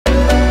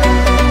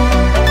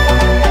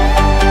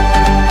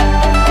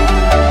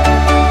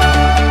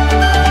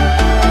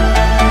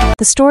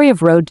The story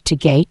of Road to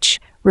Gaich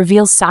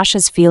reveals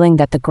Sasha's feeling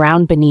that the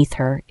ground beneath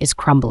her is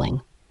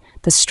crumbling.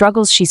 The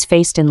struggles she's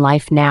faced in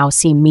life now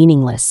seem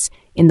meaningless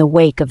in the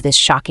wake of this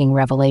shocking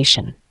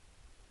revelation.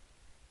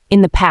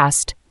 In the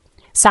past,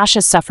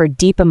 Sasha suffered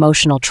deep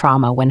emotional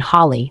trauma when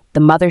Holly, the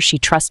mother she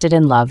trusted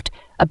and loved,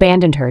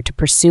 abandoned her to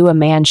pursue a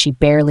man she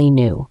barely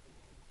knew.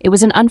 It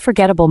was an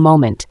unforgettable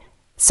moment.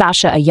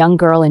 Sasha, a young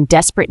girl in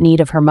desperate need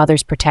of her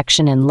mother's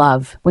protection and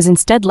love, was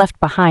instead left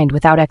behind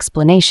without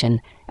explanation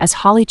as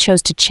Holly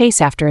chose to chase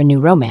after a new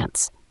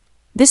romance.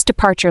 This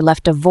departure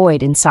left a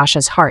void in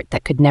Sasha's heart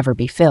that could never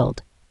be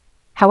filled.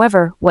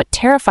 However, what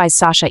terrifies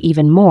Sasha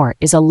even more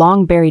is a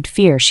long-buried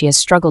fear she has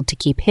struggled to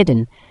keep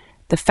hidden: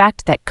 the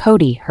fact that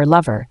Cody, her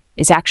lover,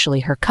 is actually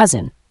her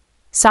cousin.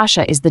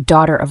 Sasha is the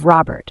daughter of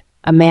Robert,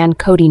 a man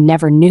Cody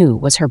never knew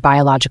was her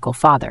biological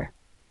father.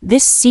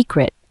 This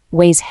secret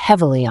weighs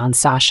heavily on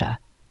Sasha,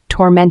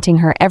 tormenting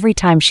her every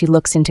time she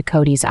looks into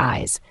Cody's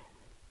eyes.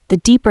 The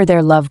deeper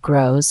their love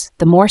grows,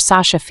 the more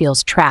Sasha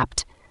feels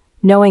trapped,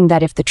 knowing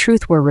that if the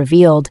truth were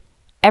revealed,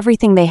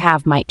 everything they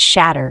have might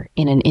shatter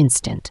in an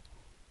instant.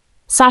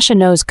 Sasha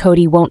knows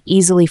Cody won't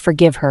easily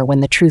forgive her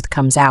when the truth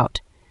comes out.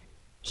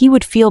 He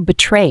would feel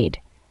betrayed,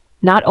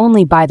 not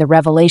only by the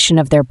revelation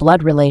of their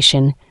blood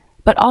relation,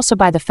 but also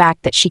by the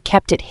fact that she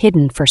kept it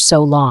hidden for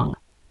so long.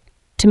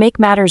 To make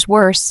matters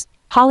worse,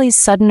 Holly's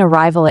sudden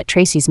arrival at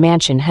Tracy's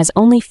mansion has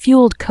only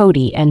fueled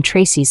Cody and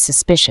Tracy's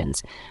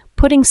suspicions,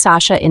 putting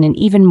Sasha in an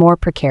even more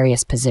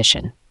precarious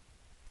position.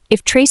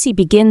 If Tracy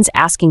begins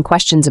asking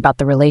questions about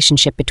the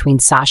relationship between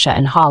Sasha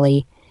and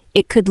Holly,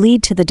 it could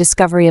lead to the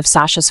discovery of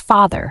Sasha's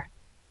father,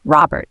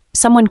 Robert,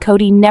 someone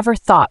Cody never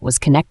thought was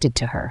connected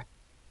to her.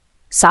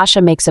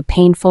 Sasha makes a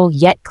painful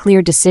yet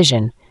clear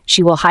decision.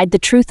 She will hide the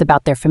truth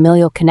about their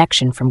familial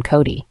connection from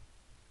Cody.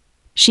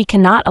 She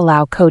cannot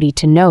allow Cody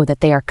to know that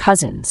they are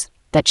cousins,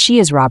 that she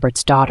is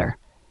Robert's daughter.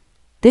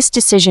 This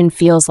decision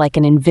feels like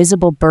an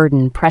invisible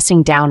burden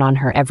pressing down on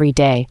her every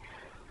day,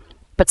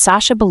 but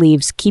Sasha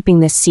believes keeping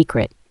this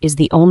secret is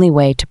the only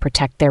way to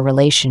protect their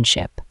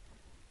relationship.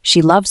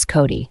 She loves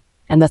Cody,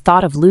 and the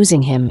thought of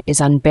losing him is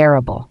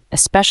unbearable,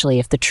 especially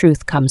if the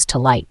truth comes to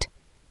light.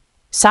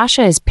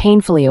 Sasha is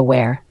painfully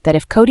aware that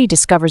if Cody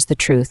discovers the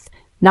truth,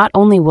 not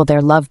only will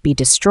their love be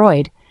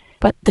destroyed,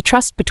 but the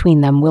trust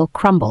between them will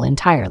crumble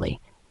entirely.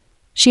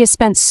 She has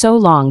spent so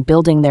long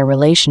building their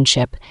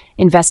relationship,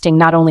 investing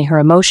not only her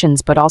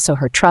emotions but also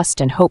her trust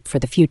and hope for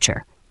the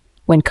future.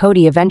 When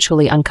Cody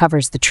eventually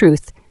uncovers the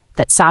truth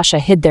that Sasha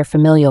hid their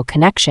familial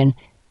connection,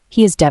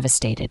 he is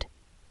devastated.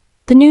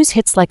 The news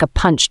hits like a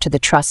punch to the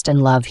trust and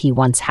love he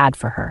once had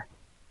for her.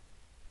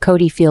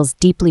 Cody feels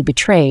deeply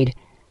betrayed,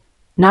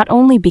 not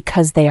only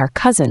because they are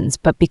cousins,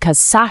 but because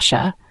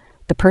Sasha,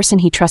 the person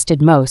he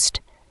trusted most,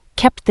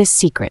 kept this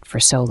secret for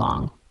so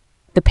long.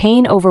 The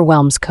pain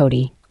overwhelms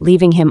Cody,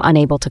 leaving him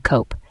unable to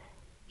cope.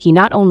 He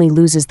not only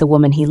loses the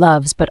woman he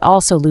loves, but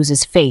also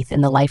loses faith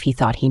in the life he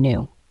thought he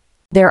knew.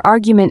 Their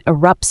argument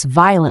erupts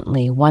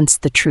violently once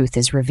the truth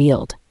is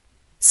revealed.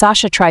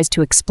 Sasha tries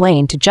to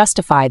explain to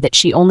justify that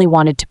she only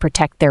wanted to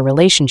protect their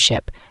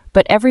relationship,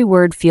 but every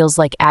word feels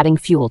like adding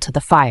fuel to the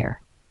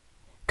fire.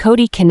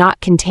 Cody cannot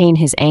contain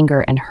his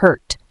anger and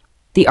hurt.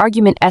 The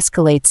argument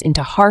escalates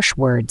into harsh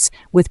words,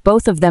 with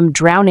both of them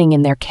drowning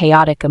in their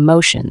chaotic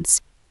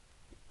emotions.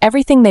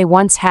 Everything they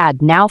once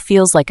had now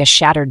feels like a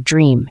shattered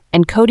dream,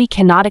 and Cody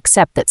cannot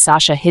accept that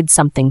Sasha hid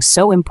something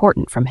so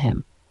important from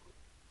him.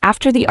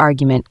 After the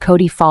argument,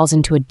 Cody falls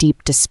into a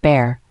deep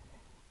despair.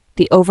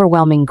 The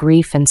overwhelming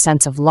grief and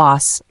sense of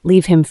loss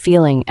leave him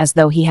feeling as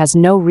though he has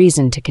no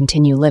reason to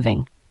continue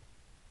living.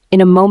 In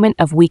a moment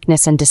of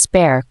weakness and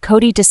despair,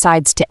 Cody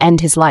decides to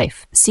end his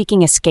life,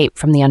 seeking escape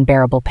from the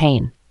unbearable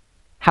pain.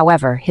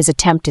 However, his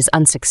attempt is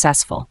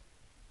unsuccessful.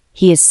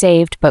 He is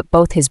saved, but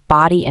both his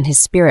body and his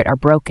spirit are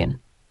broken.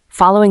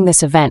 Following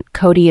this event,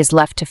 Cody is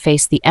left to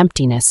face the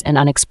emptiness and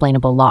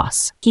unexplainable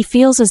loss. He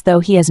feels as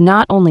though he has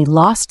not only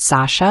lost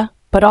Sasha,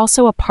 but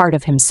also a part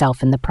of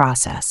himself in the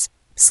process.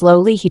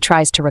 Slowly, he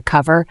tries to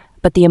recover,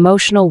 but the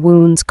emotional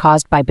wounds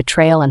caused by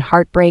betrayal and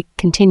heartbreak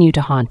continue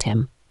to haunt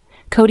him.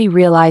 Cody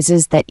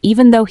realizes that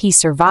even though he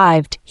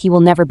survived, he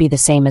will never be the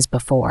same as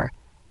before.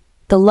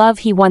 The love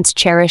he once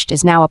cherished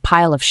is now a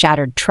pile of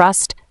shattered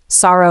trust,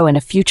 sorrow, and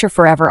a future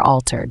forever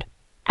altered.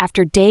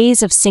 After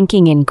days of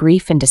sinking in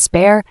grief and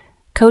despair,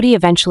 Cody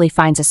eventually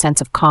finds a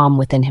sense of calm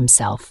within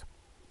himself.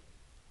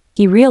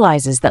 He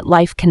realizes that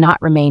life cannot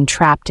remain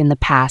trapped in the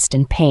past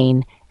and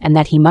pain, and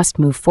that he must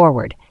move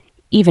forward,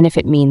 even if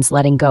it means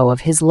letting go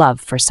of his love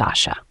for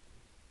Sasha.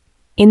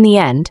 In the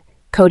end,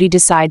 Cody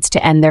decides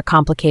to end their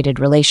complicated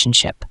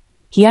relationship.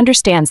 He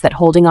understands that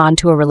holding on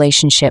to a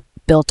relationship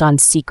built on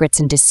secrets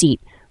and deceit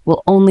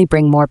will only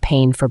bring more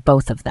pain for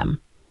both of them.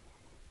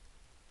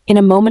 In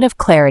a moment of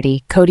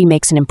clarity, Cody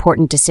makes an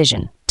important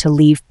decision to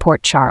leave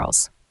Port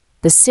Charles.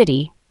 The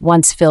city,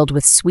 once filled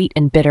with sweet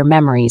and bitter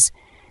memories,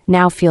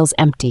 now feels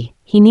empty.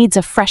 He needs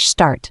a fresh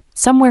start,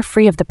 somewhere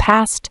free of the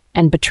past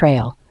and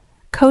betrayal.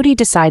 Cody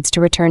decides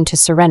to return to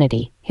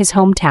Serenity, his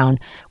hometown,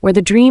 where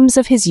the dreams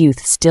of his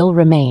youth still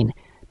remain,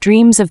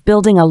 dreams of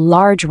building a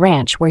large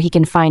ranch where he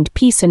can find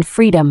peace and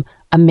freedom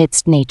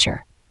amidst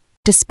nature.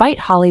 Despite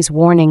Holly's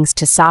warnings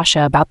to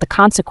Sasha about the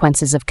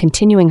consequences of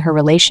continuing her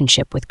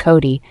relationship with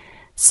Cody,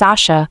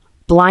 Sasha,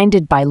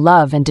 blinded by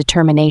love and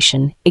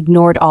determination,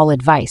 ignored all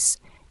advice.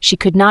 She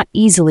could not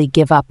easily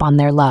give up on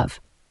their love.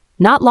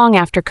 Not long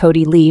after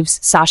Cody leaves,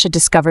 Sasha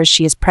discovers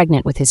she is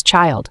pregnant with his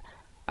child,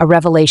 a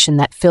revelation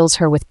that fills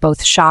her with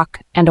both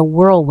shock and a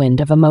whirlwind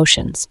of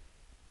emotions.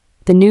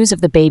 The news of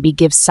the baby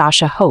gives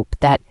Sasha hope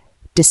that,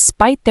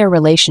 despite their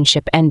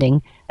relationship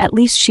ending, at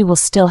least she will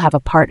still have a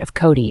part of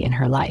Cody in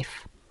her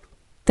life.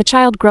 The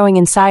child growing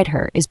inside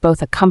her is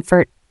both a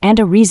comfort and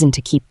a reason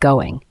to keep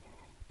going,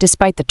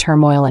 despite the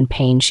turmoil and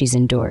pain she's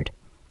endured.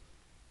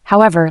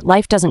 However,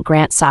 life doesn't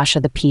grant Sasha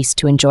the peace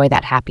to enjoy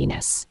that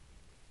happiness.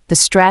 The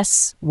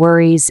stress,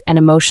 worries, and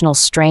emotional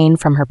strain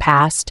from her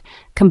past,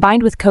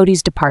 combined with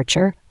Cody's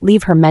departure,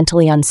 leave her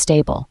mentally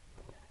unstable.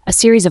 A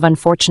series of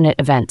unfortunate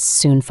events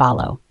soon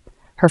follow.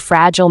 Her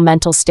fragile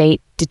mental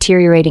state,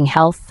 deteriorating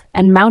health,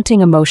 and mounting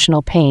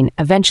emotional pain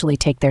eventually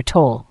take their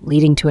toll,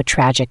 leading to a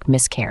tragic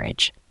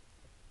miscarriage.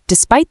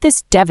 Despite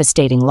this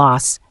devastating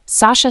loss,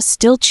 Sasha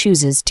still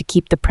chooses to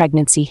keep the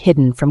pregnancy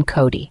hidden from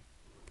Cody.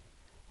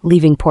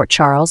 Leaving Port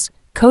Charles,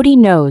 Cody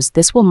knows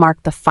this will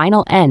mark the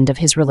final end of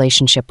his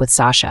relationship with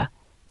Sasha.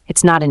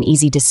 It's not an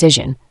easy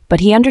decision, but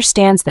he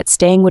understands that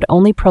staying would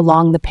only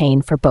prolong the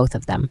pain for both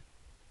of them.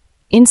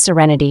 In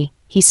serenity,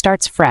 he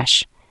starts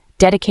fresh,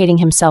 dedicating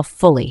himself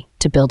fully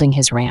to building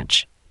his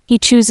ranch. He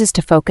chooses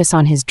to focus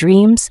on his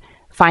dreams,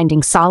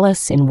 finding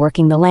solace in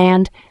working the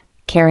land,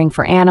 caring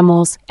for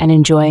animals, and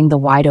enjoying the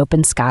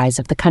wide-open skies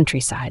of the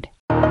countryside.